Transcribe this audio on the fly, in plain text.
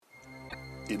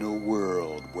In a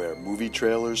world where movie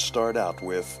trailers start out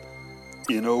with,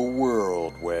 in a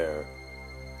world where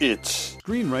it's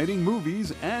Screenwriting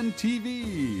Movies and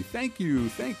TV. Thank you,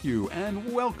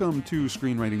 and welcome to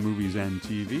Screenwriting Movies and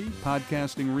TV,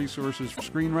 podcasting resources for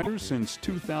screenwriters since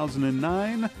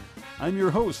 2009. I'm your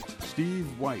host,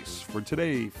 Steve Weiss, for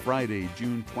today, Friday,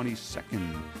 June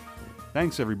 22nd.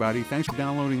 Thanks, everybody. Thanks for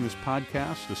downloading this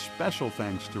podcast. A special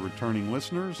thanks to returning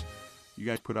listeners. You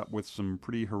guys put up with some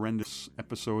pretty horrendous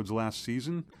episodes last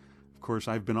season. Of course,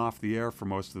 I've been off the air for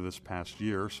most of this past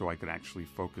year, so I could actually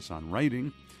focus on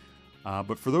writing.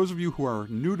 But for those of you who are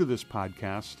new to this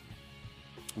podcast,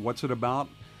 what's it about?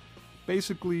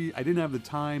 Basically, I didn't have the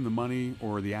time, the money,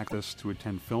 or the access to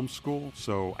attend film school,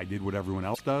 so I did what everyone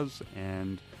else does,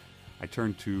 and I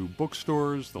turned to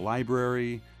bookstores, the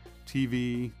library,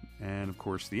 TV, and of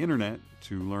course the internet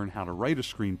to learn how to write a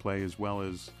screenplay, as well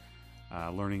as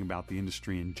learning about the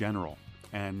industry in general.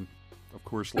 And of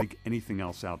course, like anything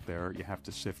else out there, you have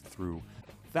to sift through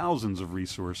thousands of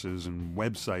resources and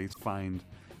websites, find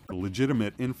the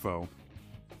legitimate info.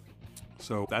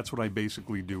 So that's what I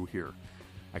basically do here.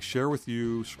 I share with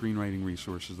you screenwriting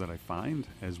resources that I find,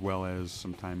 as well as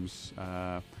sometimes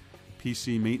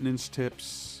PC maintenance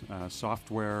tips,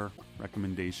 software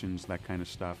recommendations, that kind of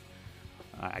stuff.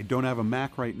 I don't have a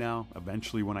Mac right now.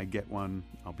 Eventually, when I get one,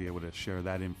 I'll be able to share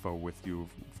that info with you,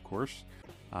 of course.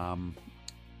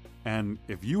 And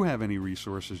if you have any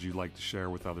resources you'd like to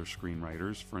share with other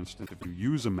screenwriters, for instance, if you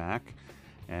use a Mac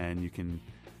and you can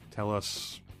tell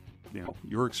us,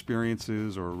 your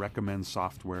experiences or recommend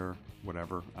software,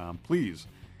 whatever, please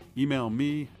email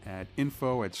me at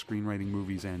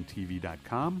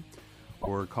info@screenwritingmoviesandtv.com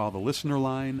or call the listener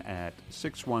line at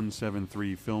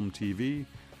 6173-FILM-TV.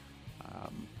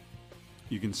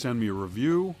 You can send me a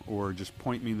review or just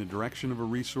point me in the direction of a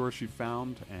resource you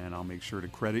found, and I'll make sure to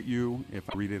credit you if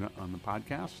I read it on the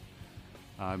podcast.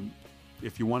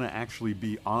 If you want to actually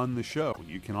be on the show,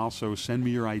 you can also send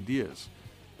me your ideas,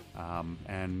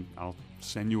 and I'll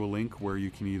send you a link where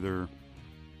you can either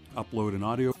upload an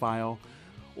audio file,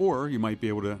 or you might be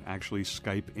able to actually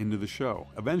Skype into the show.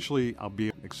 Eventually, I'll be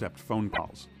able to accept phone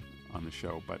calls on the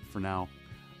show, but for now,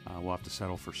 we'll have to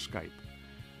settle for Skype.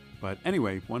 But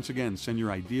anyway, once again, send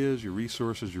your ideas, your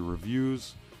resources, your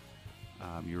reviews,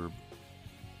 your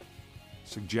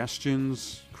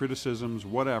suggestions, criticisms,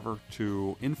 whatever,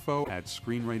 to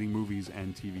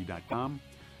info@screenwritingmoviesandtv.com.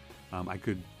 I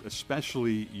could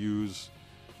especially use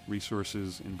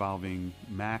resources involving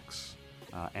Macs,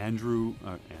 Android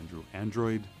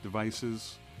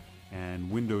devices, and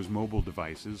Windows mobile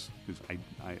devices, because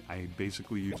I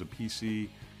basically use a PC,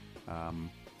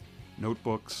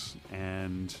 notebooks,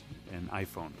 and an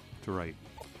iPhone to write.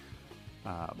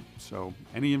 So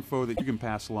any info that you can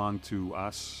pass along to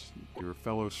us, your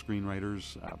fellow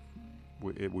screenwriters,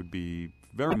 it would be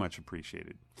very much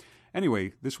appreciated.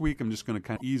 Anyway, this week I'm just going to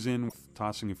kind of ease in with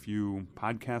tossing a few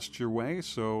podcasts your way,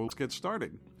 so let's get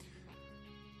started.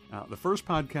 The first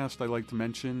podcast I like to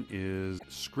mention is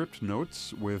Script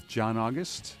Notes with John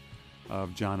August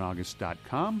of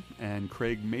johnaugust.com and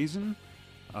Craig Mazin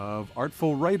of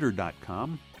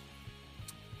artfulwriter.com,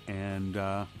 and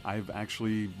I've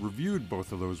actually reviewed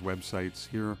both of those websites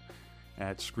here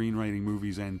at Screenwriting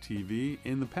Movies and TV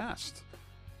in the past.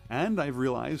 And I've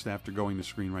realized after going to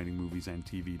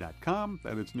screenwritingmoviesandtv.com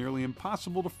that it's nearly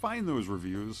impossible to find those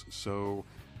reviews, so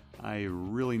I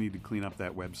really need to clean up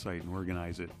that website and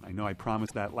organize it. I know I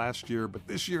promised that last year, but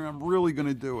this year I'm really going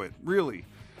to do it. Really.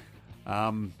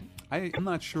 I'm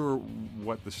not sure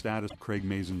what the status of Craig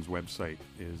Mazin's website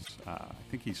is. I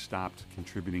think he stopped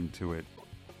contributing to it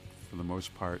for the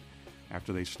most part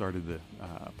after they started the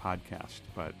podcast.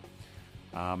 But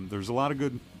there's a lot of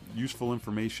good, useful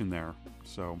information there.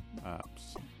 So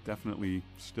definitely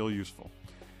still useful.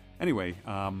 Anyway,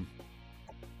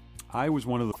 I was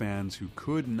one of the fans who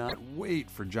could not wait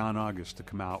for John August to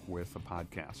come out with a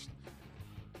podcast.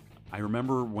 I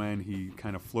remember when he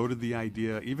kind of floated the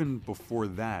idea. Even before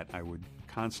that, I would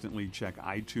constantly check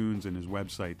iTunes and his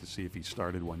website to see if he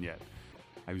started one yet.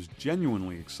 I was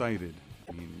genuinely excited,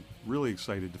 really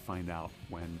excited to find out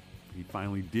when he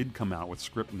finally did come out with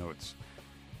Script Notes.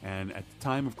 And at the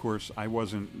time, of course, I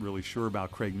wasn't really sure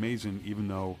about Craig Mazin, even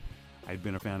though I'd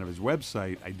been a fan of his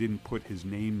website. I didn't put his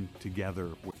name together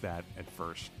with that at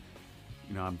first.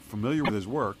 I'm familiar with his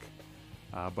work,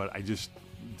 but I just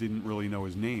didn't really know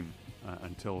his name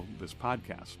until this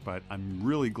podcast. But I'm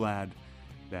really glad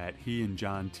that he and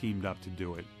John teamed up to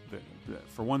do it.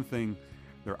 For one thing,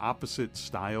 their opposite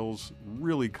styles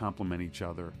really complement each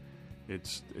other.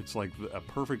 It's like a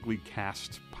perfectly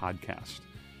cast podcast.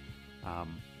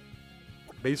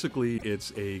 Basically,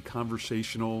 it's a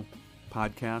conversational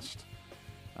podcast.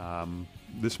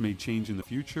 This may change in the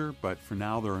future, but for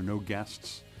now there are no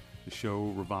guests. The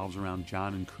show revolves around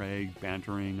John and Craig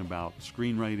bantering about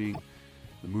screenwriting,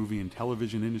 the movie and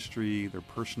television industry, their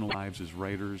personal lives as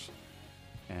writers,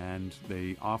 and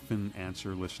they often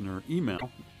answer listener email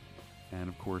and,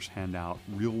 of course, hand out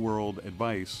real-world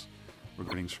advice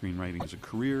regarding screenwriting as a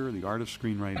career, the art of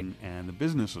screenwriting, and the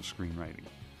business of screenwriting.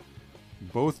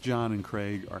 Both John and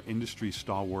Craig are industry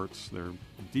stalwarts. They're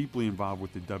deeply involved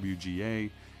with the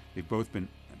WGA. They've both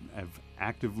have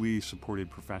actively supported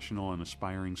professional and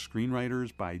aspiring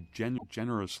screenwriters by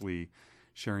generously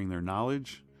sharing their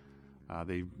knowledge.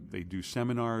 They do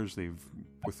seminars. They've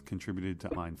both contributed to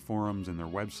online forums and their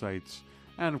websites,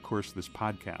 and of course this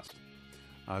podcast.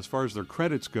 As far as their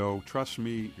credits go, trust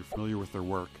me, you're familiar with their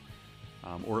work,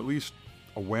 or at least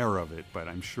aware of it, but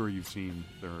I'm sure you've seen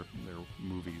their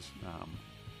movies.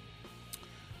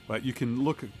 But you can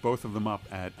look at both of them up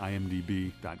at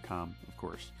imdb.com, of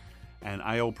course. And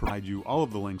I'll provide you all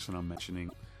of the links that I'm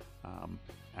mentioning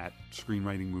at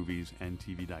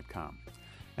screenwritingmoviesandtv.com.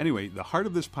 Anyway, the heart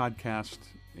of this podcast,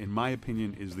 in my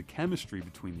opinion, is the chemistry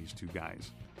between these two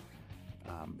guys.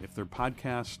 If their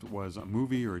podcast was a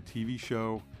movie or a TV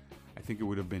show, I think it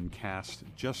would have been cast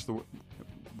just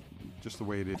the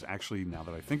way it is. Actually, now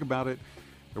that I think about it,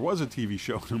 there was a TV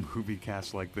show and a movie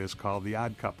cast like this called The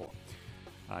Odd Couple.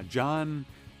 John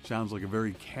sounds like a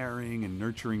very caring and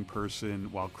nurturing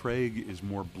person, while Craig is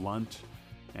more blunt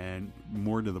and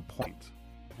more to the point.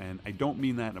 And I don't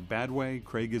mean that in a bad way.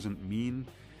 Craig isn't mean.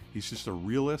 He's just a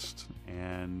realist,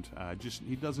 and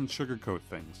he doesn't sugarcoat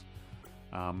things.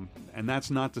 And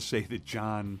that's not to say that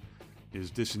John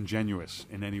is disingenuous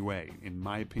in any way. In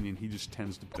my opinion, he just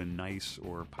tends to put a nice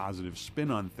or positive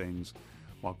spin on things,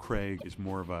 while Craig is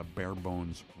more of a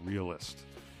bare-bones realist.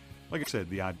 Like I said,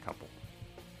 The Odd Couple.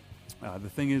 The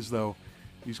thing is, though,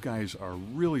 these guys are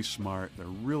really smart, they're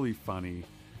really funny,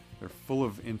 they're full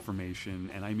of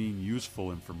information, and I mean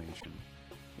useful information.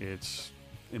 It's,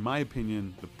 in my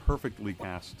opinion, the perfectly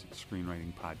cast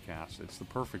screenwriting podcast. It's the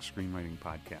perfect screenwriting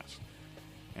podcast.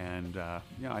 And,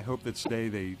 I hope that today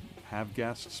they have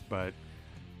guests, but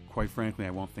quite frankly,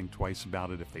 I won't think twice about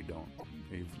it if they don't.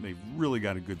 They've really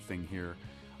got a good thing here.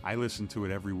 I listen to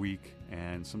it every week,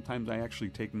 and sometimes I actually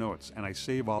take notes, and I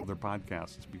save all of their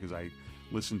podcasts because I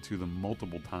listen to them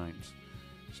multiple times.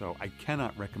 So I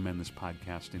cannot recommend this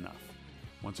podcast enough.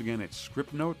 Once again, it's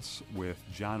Script Notes with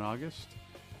John August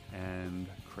and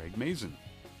Craig Mazin.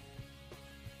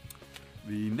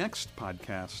 The next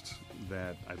podcast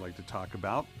that I'd like to talk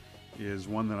about is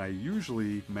one that I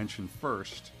usually mention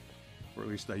first, or at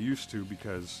least I used to,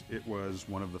 because it was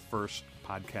one of the first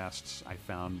podcasts I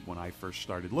found when I first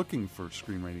started looking for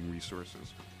screenwriting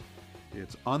resources.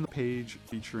 It's On the Page,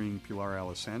 featuring Pilar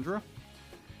Alessandra,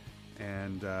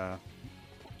 and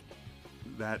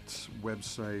that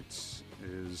website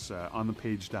is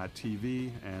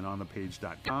onthepage.tv and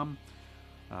onthepage.com.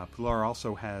 Pilar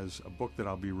also has a book that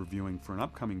I'll be reviewing for an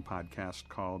upcoming podcast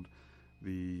called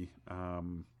The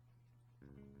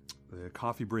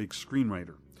Coffee Break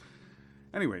Screenwriter.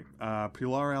 Anyway,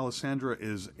 Pilar Alessandra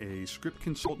is a script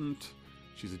consultant.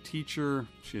 She's a teacher.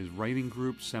 She has writing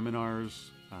groups,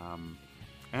 seminars,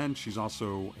 and she's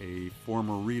also a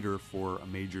former reader for a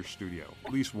major studio,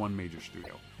 at least one major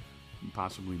studio,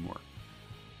 possibly more.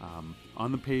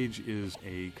 On the Page is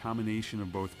a combination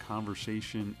of both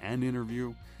conversation and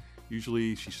interview.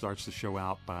 Usually she starts the show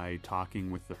out by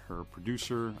talking with her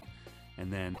producer,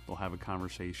 and then we'll have a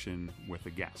conversation with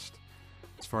a guest.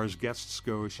 As far as guests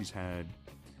go, she's had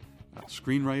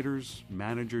screenwriters,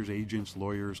 managers, agents,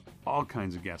 lawyers, all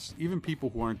kinds of guests, even people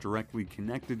who aren't directly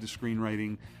connected to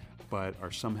screenwriting but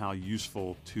are somehow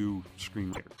useful to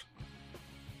screenwriters.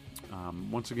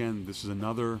 Once again, this is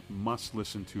another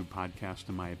must-listen-to podcast,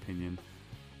 in my opinion.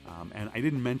 And I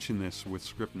didn't mention this with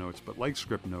Script Notes, but like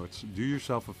Script Notes, do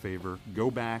yourself a favor, go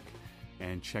back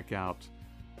and check out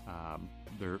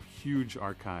their huge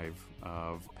archive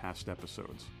of past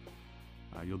episodes.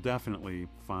 You'll definitely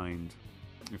find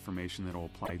information that will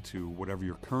apply to whatever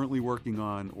you're currently working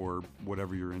on or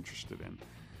whatever you're interested in.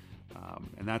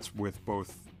 And that's with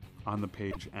both On the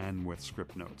Page and with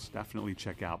Script Notes. Definitely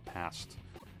check out past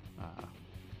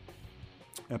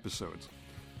episodes.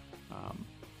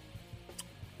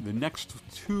 The next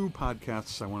two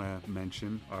podcasts I want to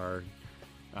mention are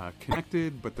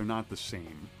connected, but they're not the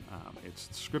same. It's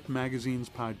Script Magazine's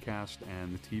podcast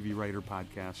and the TV Writer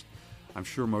podcast. I'm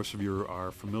sure most of you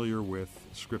are familiar with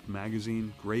Script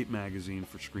Magazine, great magazine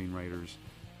for screenwriters.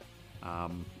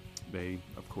 They,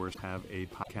 of course, have a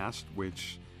podcast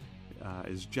which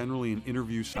is generally an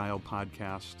interview-style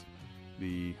podcast.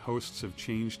 The hosts have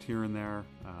changed here and there,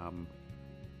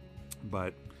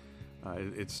 but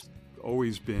it's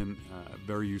always been a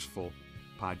very useful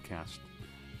podcast.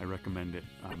 I recommend it.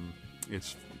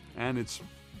 It's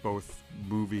both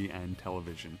movie and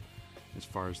television as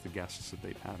far as the guests that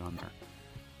they've had on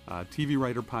there. TV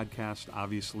Writer Podcast,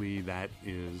 obviously that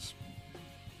is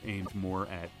aimed more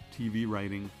at TV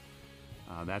writing.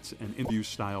 That's an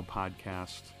interview-style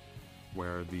podcast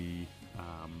where the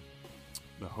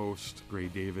host, Gray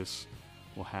Davis,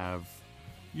 will have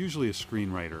usually a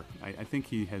screenwriter. I think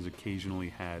he has occasionally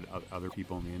had other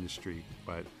people in the industry,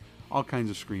 but all kinds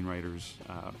of screenwriters,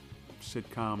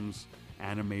 sitcoms,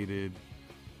 animated,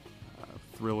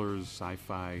 thrillers,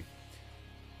 sci-fi.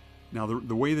 Now,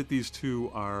 the way that these two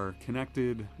are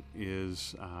connected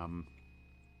is,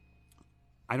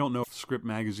 I don't know if Script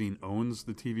Magazine owns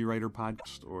the TV Writer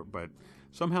podcast, but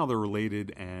somehow they're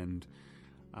related. And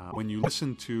when you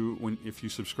if you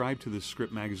subscribe to the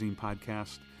Script Magazine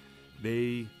podcast,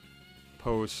 they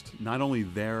post not only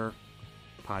their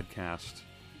podcast,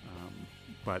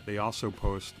 but they also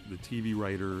post the TV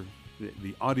Writer,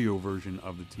 the audio version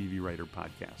of the TV Writer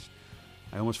podcast.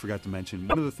 I almost forgot to mention,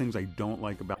 one of the things I don't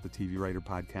like about the TV Writer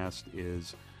podcast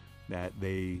is that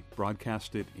they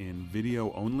broadcast it in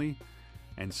video only.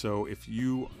 And so if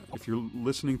you're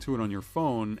listening to it on your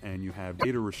phone and you have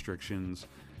data restrictions,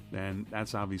 then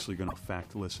that's obviously going to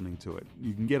affect listening to it.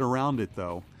 You can get around it,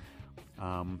 though.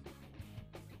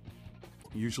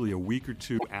 Usually a week or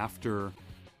two after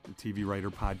the TV Writer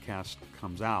podcast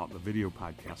comes out, the video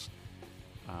podcast,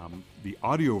 the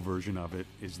audio version of it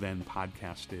is then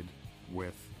podcasted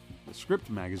with the Script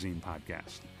Magazine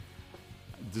podcast.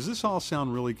 Does this all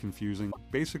sound really confusing?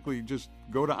 Basically, just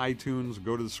go to iTunes,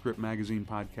 go to the Script Magazine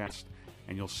podcast,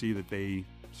 and you'll see that they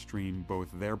stream both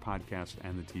their podcast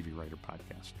and the TV Writer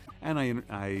podcast. And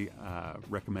I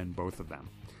recommend both of them.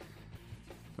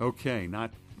 Okay,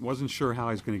 wasn't sure how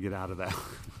I was going to get out of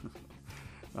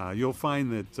that. You'll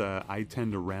find that I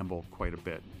tend to ramble quite a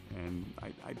bit, and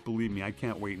I believe me, I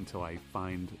can't wait until I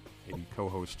find a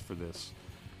co-host for this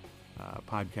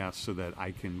podcast so that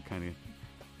I can kind of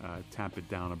tap it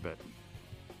down a bit.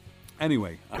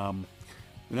 Anyway, the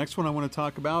next one I want to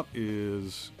talk about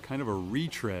is kind of a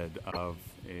retread of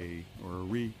a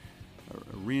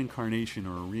reincarnation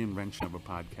or a reinvention of a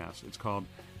podcast. It's called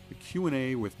The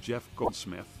Q&A with Jeff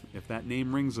Goldsmith. If that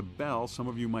name rings a bell, some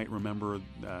of you might remember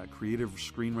Creative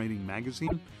Screenwriting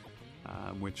Magazine,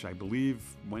 which I believe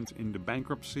went into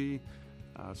bankruptcy.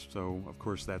 So, of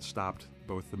course, that stopped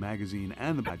both the magazine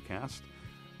and the podcast.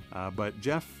 But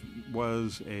Jeff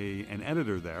was an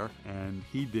editor there, and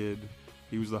he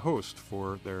was the host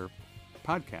for their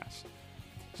podcast.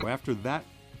 So after that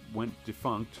went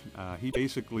defunct, he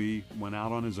basically went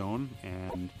out on his own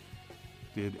and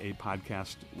did a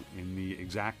podcast in the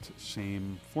exact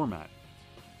same format.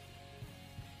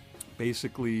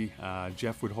 Basically,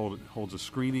 Jeff holds a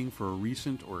screening for a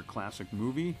recent or a classic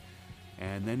movie,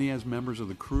 and then he has members of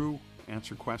the crew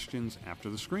answer questions after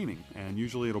the screening. And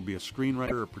usually it'll be a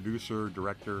screenwriter, a producer,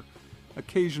 director.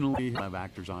 Occasionally he'll have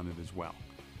actors on it as well.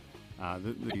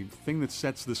 The thing that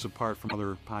sets this apart from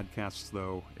other podcasts,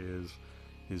 though, is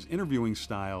his interviewing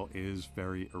style is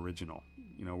very original.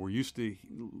 You know, we're used to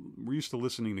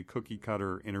listening to cookie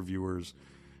cutter interviewers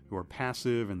who are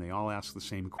passive and they all ask the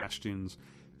same questions.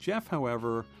 Jeff,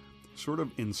 however, sort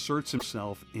of inserts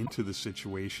himself into the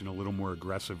situation a little more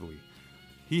aggressively.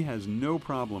 He has no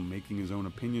problem making his own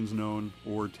opinions known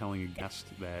or telling a guest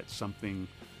that something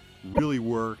really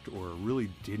worked or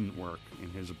really didn't work in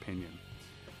his opinion.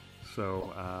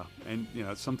 So, and you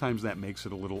know, sometimes that makes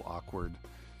it a little awkward.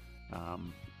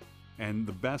 And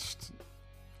the best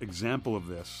example of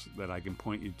this that I can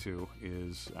point you to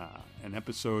is an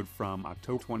episode from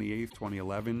October 28th,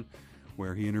 2011,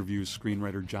 where he interviews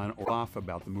screenwriter John Orloff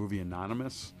about the movie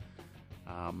Anonymous.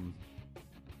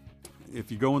 If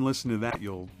you go and listen to that,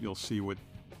 you'll see what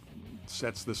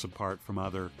sets this apart from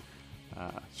other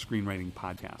screenwriting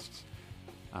podcasts.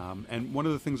 And one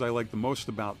of the things I like the most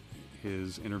about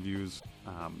his interviews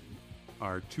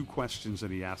are two questions that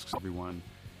he asks everyone.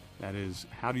 That is,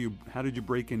 how did you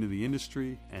break into the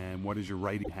industry, and what is your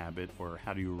writing habit, or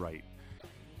how do you write?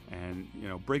 And you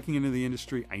know, breaking into the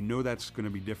industry, I know that's going to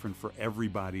be different for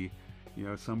everybody. You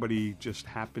know, somebody just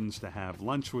happens to have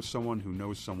lunch with someone who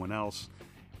knows someone else,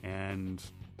 and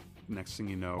next thing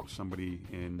you know, somebody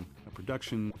in a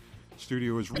production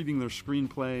studio is reading their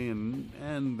screenplay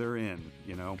and they're in,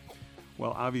 you know.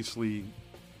 Well, obviously,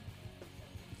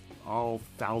 all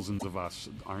thousands of us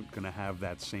aren't going to have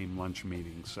that same lunch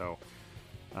meeting. So,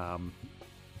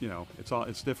 you know,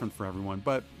 it's different for everyone.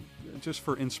 But just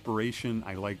for inspiration,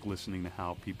 I like listening to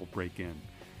how people break in.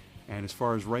 And as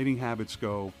far as writing habits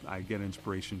go, I get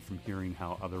inspiration from hearing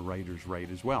how other writers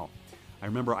write as well. I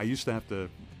remember I used to have to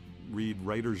read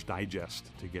Writer's Digest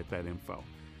to get that info.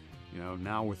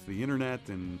 Now with the internet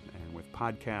and with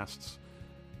podcasts,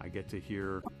 I get to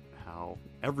hear how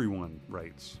everyone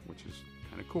writes, which is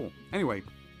kind of cool. Anyway,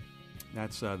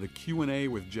 that's the Q&A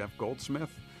with Jeff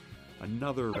Goldsmith,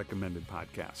 another recommended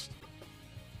podcast.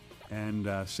 And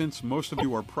since most of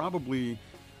you are probably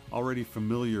already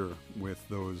familiar with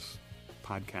those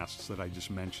podcasts that I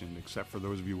just mentioned, except for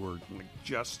those of you who are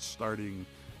just starting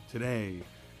today,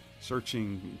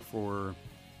 searching for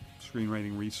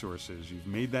screenwriting resources. You've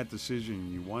made that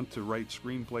decision. You want to write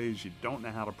screenplays. You don't know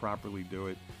how to properly do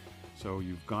it. So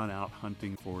you've gone out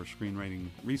hunting for screenwriting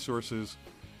resources.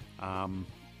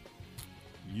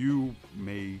 You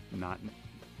may not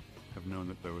have known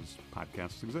that those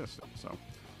podcasts existed. So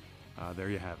there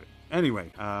you have it.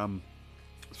 Anyway,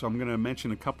 so I'm going to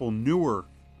mention a couple newer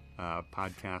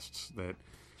podcasts that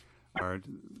are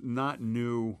not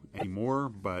new anymore,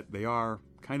 but they are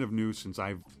kind of new since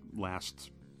I've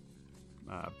last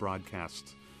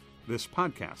broadcast this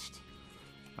podcast.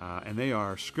 And they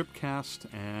are Scriptcast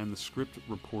and the Script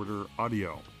Reporter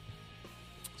Audio.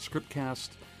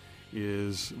 Scriptcast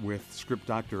is with Script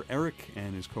Doctor Eric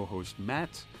and his co-host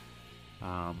Matt.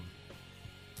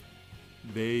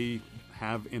 They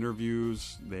have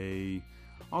interviews. They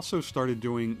also started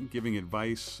giving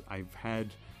advice. I've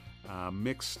had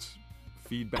mixed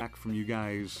feedback from you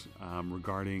guys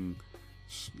regarding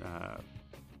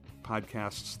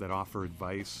podcasts that offer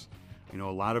advice. I know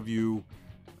a lot of you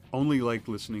only like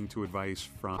listening to advice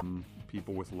from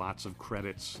people with lots of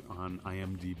credits on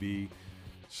IMDb.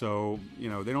 So,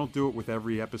 they don't do it with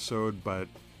every episode, but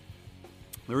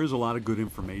there is a lot of good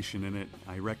information in it.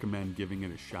 I recommend giving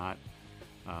it a shot.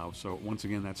 So once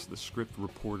again, that's the Script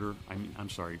Reporter.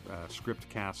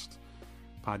 Scriptcast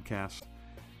podcast.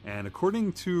 And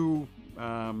according to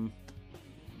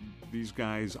these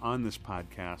guys on this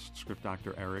podcast, Script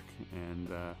Doctor Eric and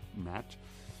Matt,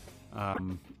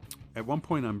 at one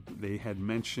point they had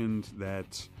mentioned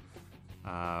that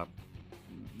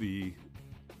the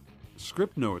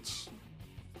Script Notes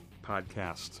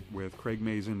podcast with Craig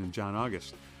Mazin and John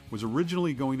August was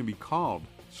originally going to be called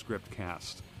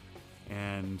Scriptcast.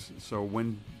 And so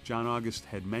when John August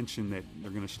had mentioned that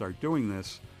they're going to start doing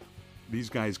this, these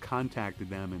guys contacted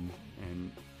them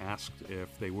and asked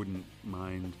if they wouldn't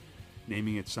mind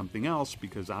naming it something else,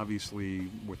 because obviously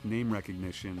with name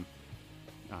recognition,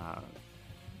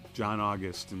 John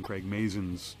August and Craig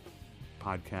Mazin's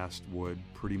podcast would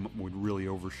really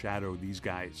overshadow these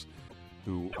guys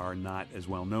who are not as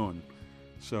well known.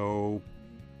 So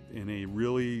in a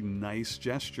really nice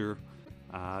gesture,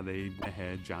 they went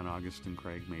ahead, John August and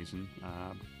Craig Mazin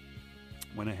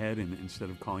went ahead, and instead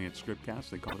of calling it Scriptcast,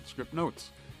 they called it Script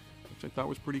Notes, which I thought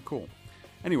was pretty cool.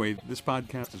 Anyway, this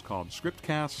podcast is called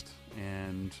Scriptcast,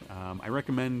 and I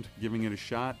recommend giving it a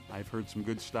shot. I've heard some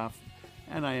good stuff,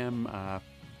 and I am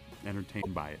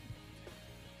entertained by it.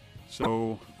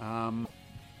 So,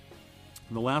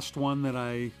 the last one that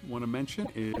I want to mention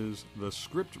is the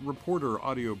Script Reporter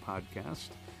audio podcast,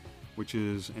 which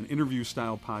is an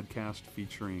interview-style podcast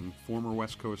featuring former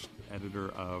West Coast editor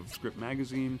of Script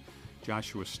Magazine,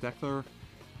 Joshua Steckler.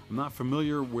 I'm not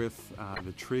familiar with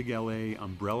the Trig LA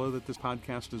umbrella that this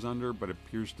podcast is under, but it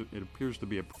appears to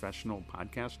be a professional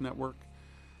podcast network.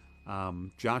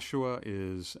 Joshua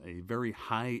is a very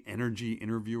high-energy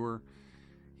interviewer.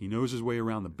 He knows his way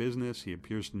around the business. He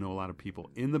appears to know a lot of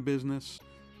people in the business.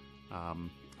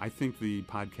 I think the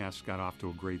podcast got off to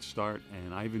a great start,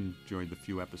 and I've enjoyed the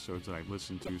few episodes that I've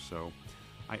listened to, so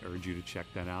I urge you to check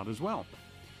that out as well.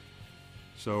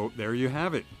 So there you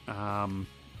have it.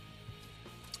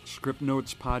 Script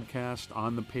Notes podcast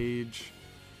on the page.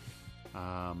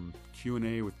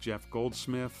 Q&A with Jeff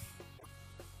Goldsmith.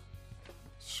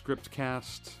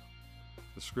 Scriptcast.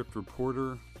 The Script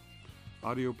Reporter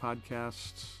audio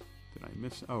podcast. Did I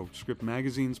miss? Oh, Script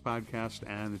Magazine's podcast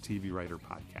and the TV Writer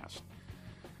podcast.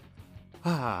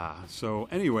 So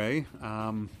anyway,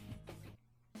 I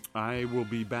will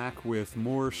be back with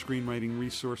more screenwriting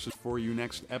resources for you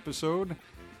next episode.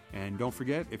 And don't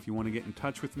forget, if you want to get in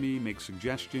touch with me, make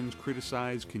suggestions,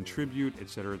 criticize, contribute,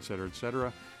 etc., etc.,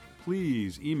 etc.,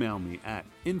 please email me at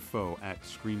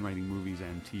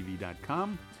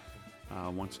info@screenwritingmoviesandtv.com.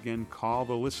 Once again, call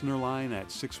the listener line at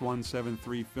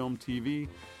 6173-FILM-TV.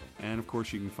 And, of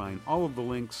course, you can find all of the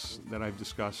links that I've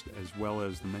discussed, as well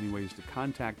as the many ways to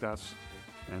contact us,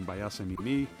 and by us I mean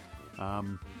me,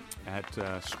 at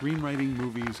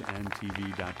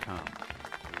screenwritingmoviesandtv.com.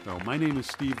 So my name is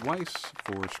Steve Weiss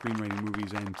for Screenwriting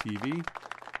Movies and TV.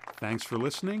 Thanks for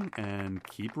listening, and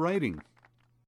keep writing.